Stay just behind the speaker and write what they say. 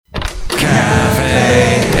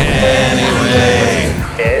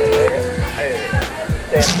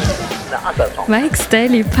Mike's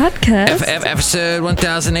Daily Podcast. Episode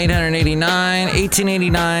 1889,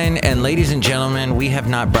 1889. And ladies and gentlemen, we have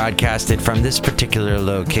not broadcasted from this particular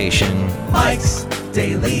location. Mike's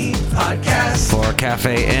Daily Podcast. For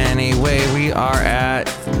Cafe Anyway, we are at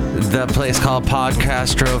the place called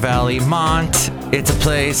Podcastro Valley Mont. It's a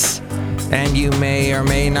place, and you may or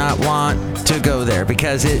may not want to go there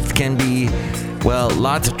because it can be, well,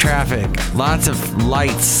 lots of traffic, lots of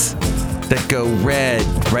lights that go red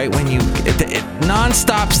right when you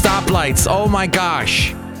non-stop stoplights. Oh my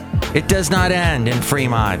gosh, it does not end in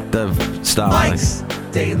Fremont, the stoplight. Mike's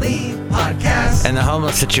Daily Podcast. And the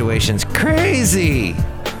homeless situation's crazy.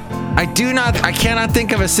 I cannot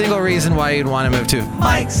think of a single reason why you'd want to move to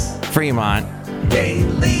Mike's Fremont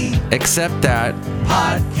Daily except that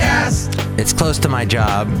Podcast. it's close to my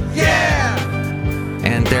job. Yeah.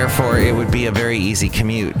 And therefore it would be a very easy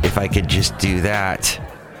commute if I could just do that.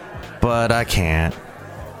 But I can't,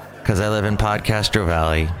 because I live in Podcastro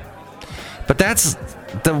Valley. But that's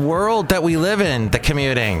the world that we live in, the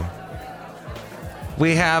commuting.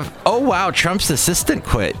 We have, oh wow, Trump's assistant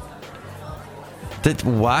quit.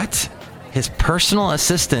 What? His personal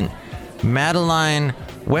assistant, Madeleine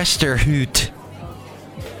Westerhout.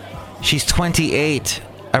 She's 28,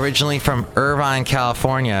 originally from Irvine,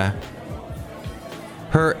 California.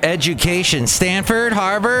 Her education, Stanford,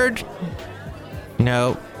 Harvard?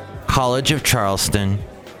 No. College of Charleston.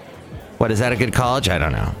 What, is that a good college? I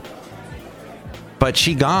don't know. But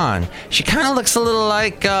she gone. She kind of looks a little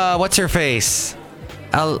like, what's her face?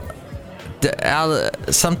 Something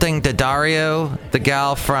Daddario, the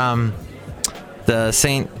gal from the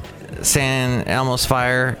San Elmo's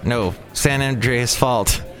Fire. No, San Andreas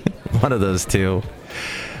Fault. One of those two.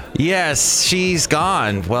 Yes, she's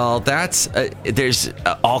gone. Well, that's, there's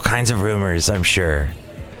all kinds of rumors, I'm sure,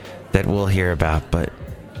 that we'll hear about, but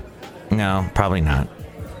no, probably not.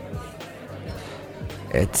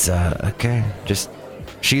 It's, okay. Just,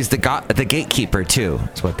 she's the gatekeeper, too.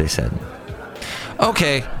 That's what they said.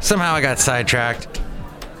 Okay, somehow I got sidetracked.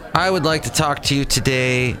 I would like to talk to you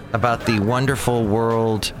today about the wonderful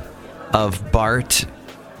world of BART.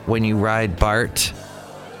 When you ride BART,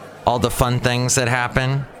 all the fun things that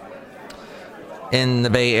happen in the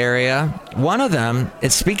Bay Area. One of them,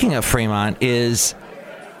 speaking of Fremont, is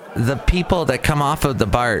the people that come off of the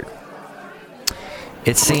BART.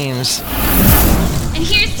 It seems. And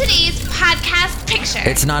here's today's podcast picture.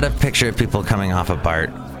 It's not a picture of people coming off of BART,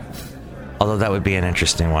 although that would be an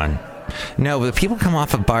interesting one. No, but people come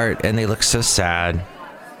off of BART and they look so sad.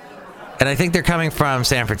 And I think they're coming from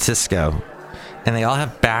San Francisco. And they all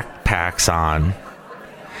have backpacks on.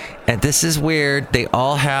 And this is weird. They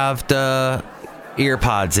all have the ear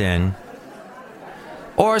pods in.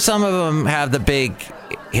 Or some of them have the big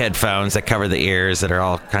headphones that cover the ears that are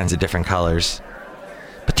all kinds of different colors.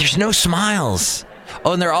 But there's no smiles.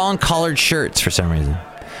 Oh, and they're all in collared shirts for some reason.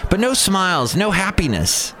 But no smiles, no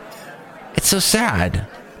happiness. It's so sad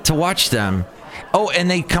to watch them. Oh, and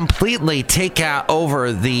they completely take out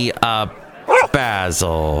over the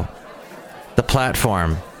Basil, the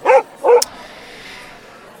platform.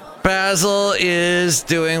 Basil is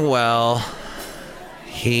doing well.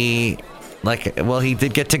 He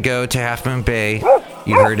did get to go to Half Moon Bay.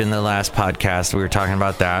 You heard in the last podcast, we were talking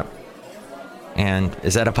about that. And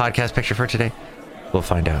is that a podcast picture for today? We'll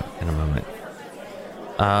find out in a moment.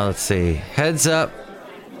 Let's see. Heads up.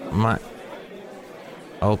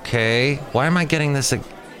 Okay. Why am I getting this?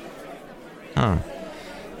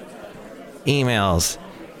 Emails.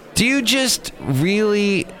 Do you just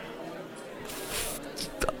really...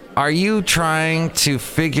 Are you trying to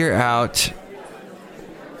figure out...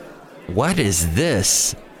 What is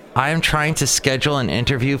this? I am trying to schedule an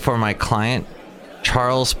interview for my client,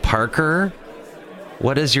 Charles Parker.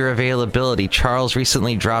 What is your availability? Charles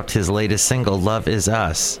recently dropped his latest single, Love Is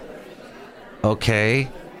Us. Okay.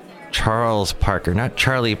 Charles Parker, not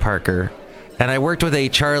Charlie Parker. And I worked with a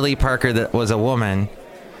Charlie Parker that was a woman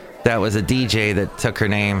that was a DJ that took her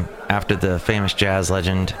name after the famous jazz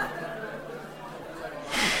legend.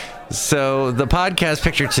 So the podcast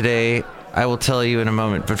picture today, I will tell you in a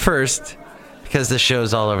moment. But first, because this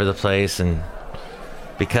show's all over the place and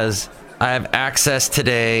because I have access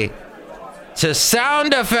today to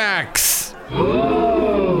sound effects.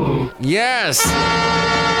 Ooh. Yes.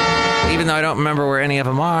 Even though I don't remember where any of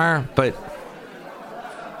them are, but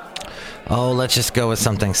let's just go with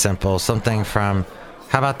something simple. Something from,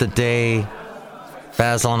 how about the day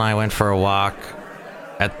Basil and I went for a walk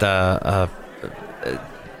at the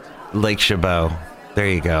Lake Chabot. There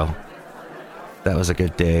you go. That was a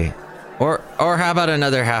good day. Or how about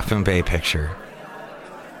another Half Moon Bay picture?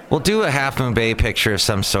 We'll do a Half Moon Bay picture of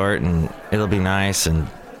some sort, and it'll be nice, and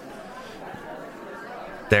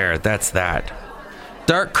There, that's that.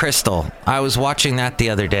 Dark Crystal. I was watching that the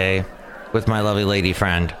other day with my lovely lady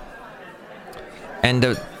friend. And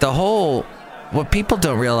the whole... What people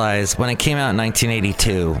don't realize, when it came out in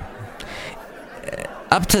 1982,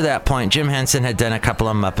 up to that point, Jim Henson had done a couple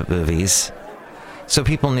of Muppet movies. So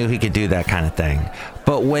people knew he could do that kind of thing.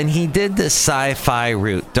 But when he did this sci-fi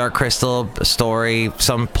route, Dark Crystal, a story,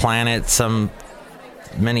 some planet, some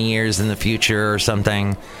many years in the future or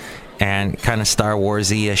something, and kind of Star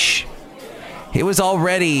Wars-y-ish, it was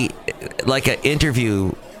already like an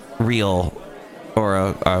interview reel or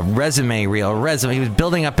a resume reel. He was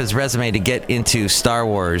building up his resume to get into Star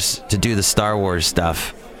Wars, to do the Star Wars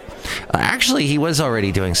stuff. Actually, he was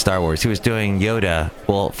already doing Star Wars. He was doing Yoda.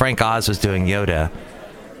 Well, Frank Oz was doing Yoda.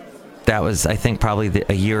 That was, I think, probably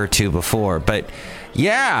a year or two before. But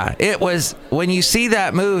yeah, it was, when you see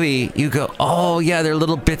that movie, you go, oh yeah, there are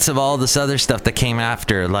little bits of all this other stuff that came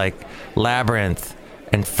after, like Labyrinth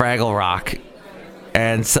and Fraggle Rock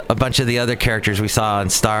and a bunch of the other characters we saw in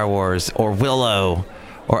Star Wars, or Willow,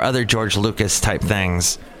 or other George Lucas type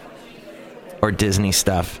things, or Disney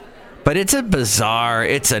stuff. But it's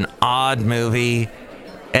it's an odd movie,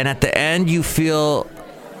 and at the end you feel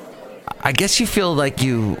like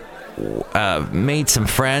you made some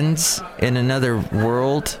friends in another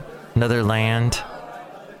world, another land.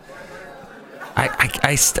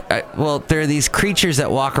 Well, there are these creatures that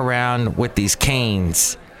walk around with these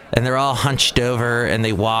canes, and they're all hunched over, and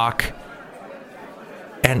they walk.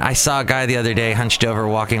 And I saw a guy the other day hunched over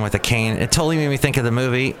walking with a cane. It totally made me think of the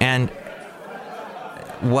movie. And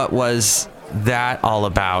what was that all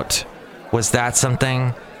about? Was that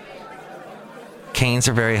something? Canes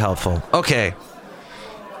are very helpful. Okay.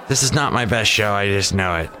 This is not my best show, I just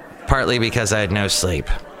know it. Partly because I had no sleep.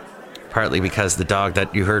 Partly because the dog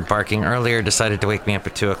that you heard barking earlier decided to wake me up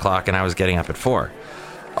at 2 o'clock and I was getting up at 4.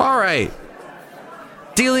 All right.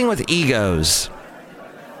 Dealing with egos.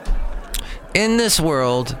 In this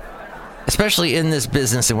world, especially in this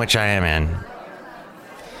business in which I am in,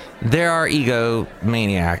 there are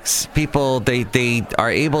egomaniacs. People, they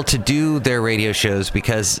are able to do their radio shows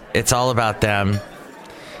because it's all about them,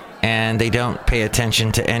 and they don't pay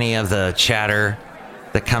attention to any of the chatter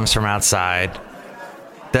that comes from outside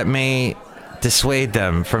that may dissuade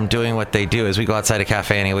them from doing what they do. As we go outside a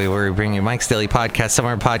cafe anyway, we're bringing you Mike's Daily Podcast,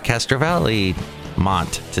 somewhere in Podcaster Valley,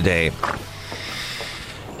 Mont, today.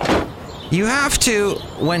 You have to,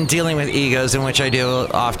 when dealing with egos, in which I do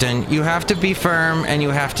often, you have to be firm, and you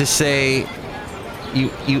have to say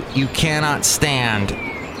you cannot stand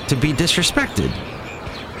to be disrespected.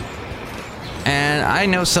 And I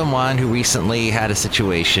know someone who recently had a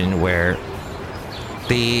situation where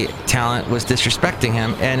the talent was disrespecting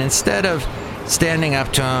him, and instead of standing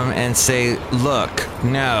up to him and say, look,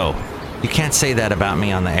 no, you can't say that about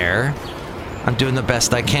me on the air. I'm doing the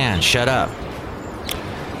best I can. Shut up.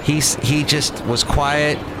 He just was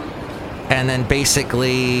quiet and then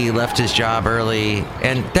basically left his job early.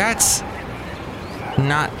 And that's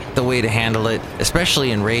not the way to handle it,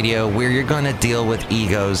 especially in radio where you're going to deal with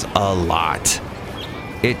egos a lot.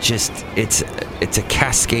 It's a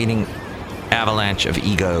cascading avalanche of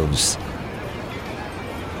egos.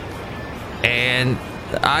 And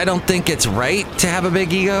I don't think it's right to have a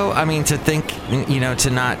big ego. I mean, to think, to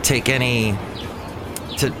not take any...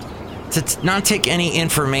 To not take any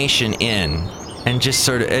information in and just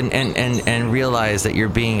sort of and realize that you're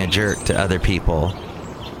being a jerk to other people.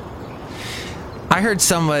 I heard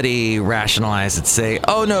somebody rationalize it, say,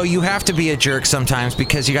 oh no, you have to be a jerk sometimes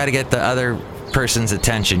because you got to get the other person's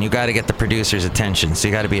attention. You got to get the producer's attention, so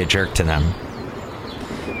you got to be a jerk to them.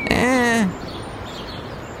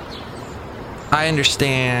 I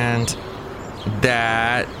understand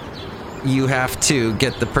that you have to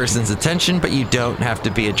get the person's attention, but you don't have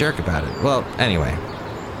to be a jerk about it. Well, anyway,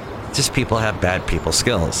 just people have bad people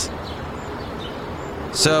skills.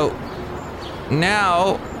 So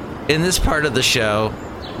now, in this part of the show,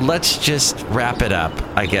 let's just wrap it up,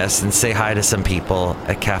 I guess, and say hi to some people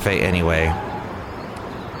at Cafe Anyway.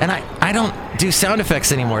 And I don't do sound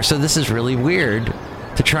effects anymore, so this is really weird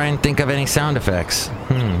to try and think of any sound effects.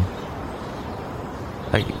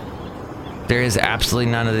 There is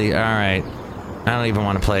absolutely none of the... All right. I don't even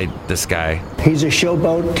want to play this guy. He's a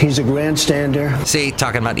showboat. He's a grandstander. See,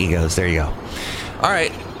 talking about egos. There you go. All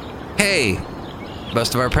right. Hey,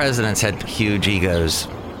 most of our presidents had huge egos.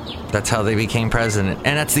 That's how they became president.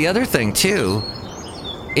 And that's the other thing, too,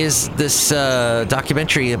 is this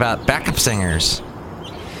documentary about backup singers.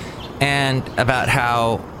 And about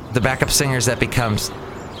how the backup singers that become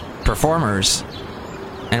performers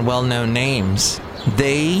and well-known names,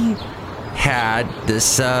 they had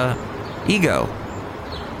this ego.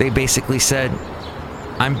 They basically said,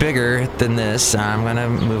 I'm bigger than this. I'm going to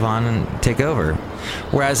move on and take over.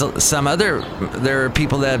 Whereas there are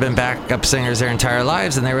people that have been backup singers their entire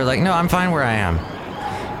lives, and they were like, no, I'm fine where I am.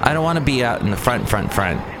 I don't want to be out in the front,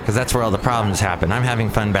 because that's where all the problems happen. I'm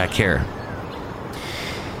having fun back here.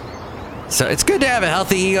 So it's good to have a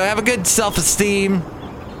healthy ego, have a good self-esteem.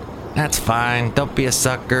 That's fine. Don't be a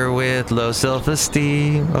sucker with low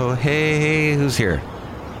self-esteem. Oh, hey, who's here?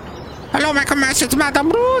 Hello, Michael Master. It's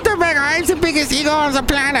Madame Ruderberg. I'm the biggest ego on the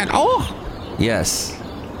planet. Oh! Yes.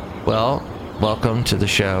 Well, welcome to the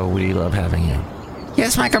show. We love having you.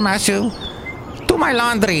 Yes, Michael Master. Do my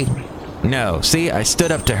laundry. No. See, I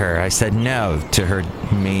stood up to her. I said no to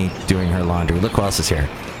me doing her laundry. Look who else is here.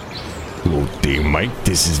 Hello there, Mike.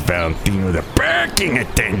 This is Valentino, the parking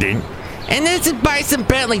attendant. And this is Bison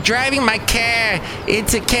Bentley driving my car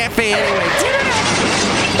into cafe anyway.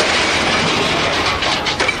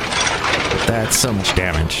 That's so much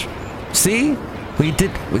damage. See? We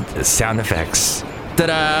did with sound effects.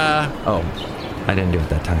 Ta-da! Oh, I didn't do it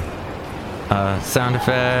that time. Sound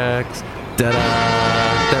effects.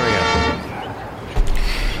 Ta-da! There we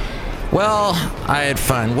go. Well, I had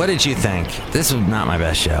fun. What did you think? This was not my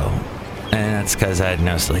best show. And that's because I had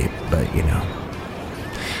no sleep, but you know.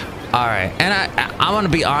 Alright, and I want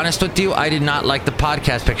to be honest with you, I did not like the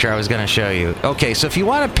podcast picture I was going to show you. Okay, so if you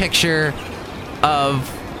want a picture of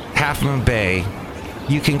Half Moon Bay,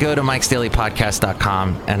 you can go to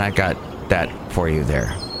mikesdailypodcast.com, and I got that for you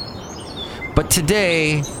there. But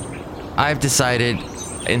today, I've decided,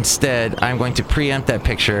 instead, I'm going to preempt that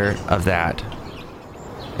picture of that,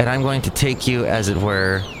 and I'm going to take you, as it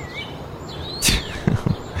were,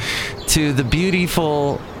 to the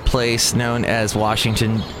beautiful place known as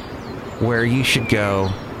Washington, where you should go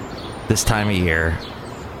this time of year.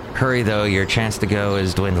 Hurry though, your chance to go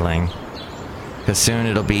is dwindling, because soon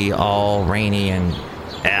it'll be all rainy and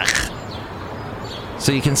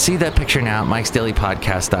So you can see that picture now at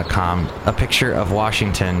mikesdailypodcast.com, a picture of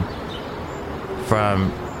Washington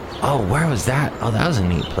from, oh, where was that? Oh, that was a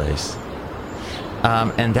neat place.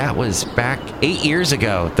 And that was back 8 years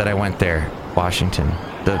ago that I went there, Washington,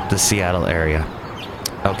 the Seattle area.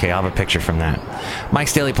 Okay, I'll have a picture from that.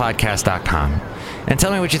 Mike'sDailyPodcast.com. And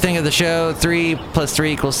tell me what you think of the show. 3 +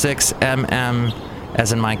 3 = 6. MM,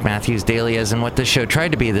 as in Mike Matthews. Daily, as in what this show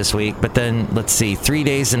tried to be this week. But then, let's see, 3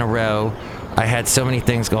 days in a row, I had so many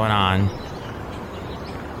things going on.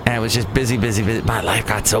 And it was just busy. My life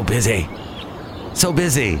got so busy. So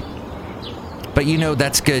busy. But you know,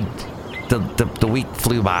 that's good. The week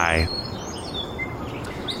flew by.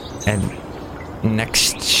 And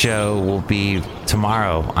next show will be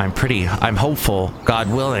tomorrow. I'm hopeful, God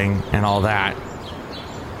willing, and all that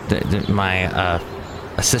my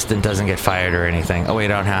assistant doesn't get fired or anything. Oh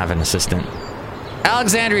wait, I don't have an assistant.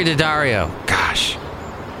 Alexandria Daddario. Gosh,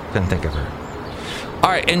 couldn't think of her. All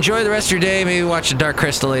right, enjoy the rest of your day. Maybe watch The Dark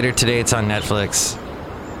Crystal later today. It's on Netflix.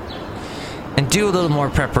 And do a little more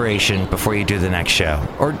preparation before you do the next show,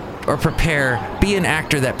 or prepare. Be an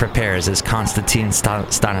actor that prepares, as Konstantin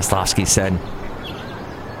Stanislavski said.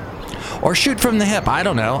 Or shoot from the hip. I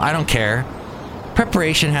don't know. I don't care.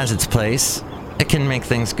 Preparation has its place. It can make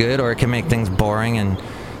things good, or it can make things boring and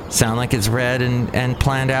sound like it's read and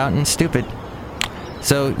planned out and stupid.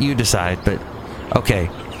 So you decide. But okay,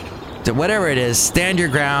 so whatever it is, stand your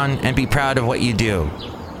ground and be proud of what you do,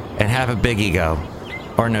 and have a big ego.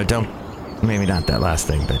 Or no, don't. Maybe not that last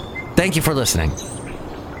thing. But thank you for listening.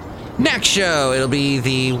 Next show, it'll be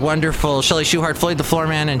the wonderful Shelley Shuhart, Floyd the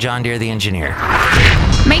Floorman, and John Deere the Engineer.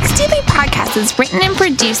 Mike's Daily Podcast is written and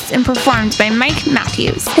produced and performed by Mike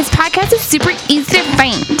Matthews. His podcast is super easy to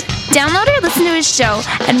find. Download or listen to his show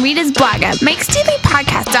and read his blog at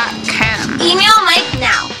mikesdailypodcast.com. Email Mike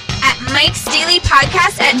now at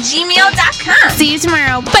mikesdailypodcast@gmail.com. See you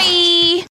tomorrow. Bye!